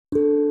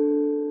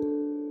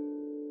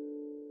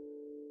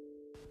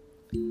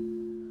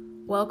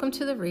Welcome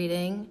to the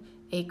reading,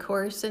 A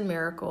Course in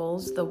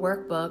Miracles, the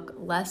Workbook,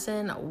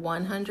 Lesson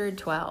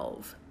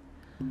 112.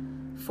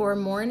 For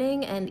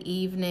Morning and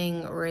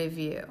Evening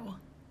Review.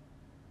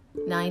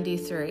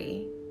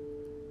 93.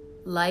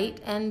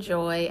 Light and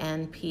joy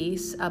and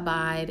peace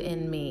abide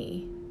in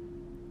me.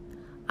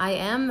 I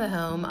am the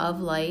home of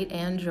light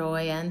and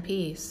joy and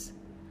peace.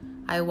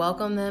 I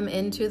welcome them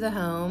into the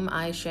home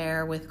I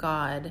share with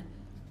God,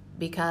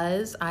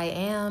 because I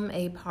am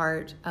a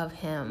part of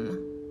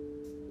Him.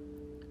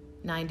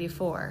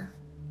 94.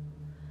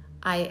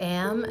 I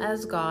am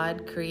as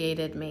God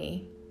created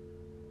me.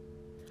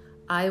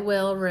 I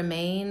will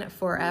remain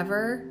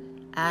forever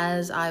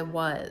as I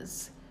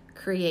was,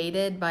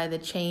 created by the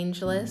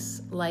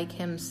changeless like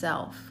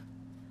Himself.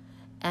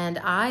 And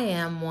I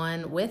am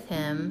one with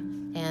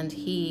Him, and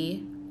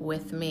He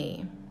with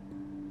me.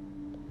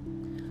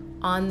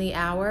 On the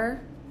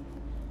hour,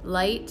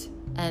 light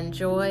and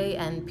joy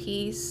and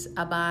peace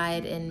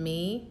abide in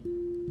me.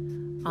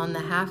 On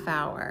the half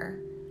hour,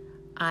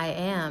 I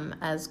am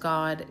as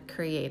God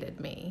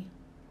created me.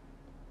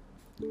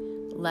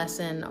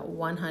 Lesson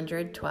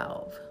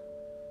 112.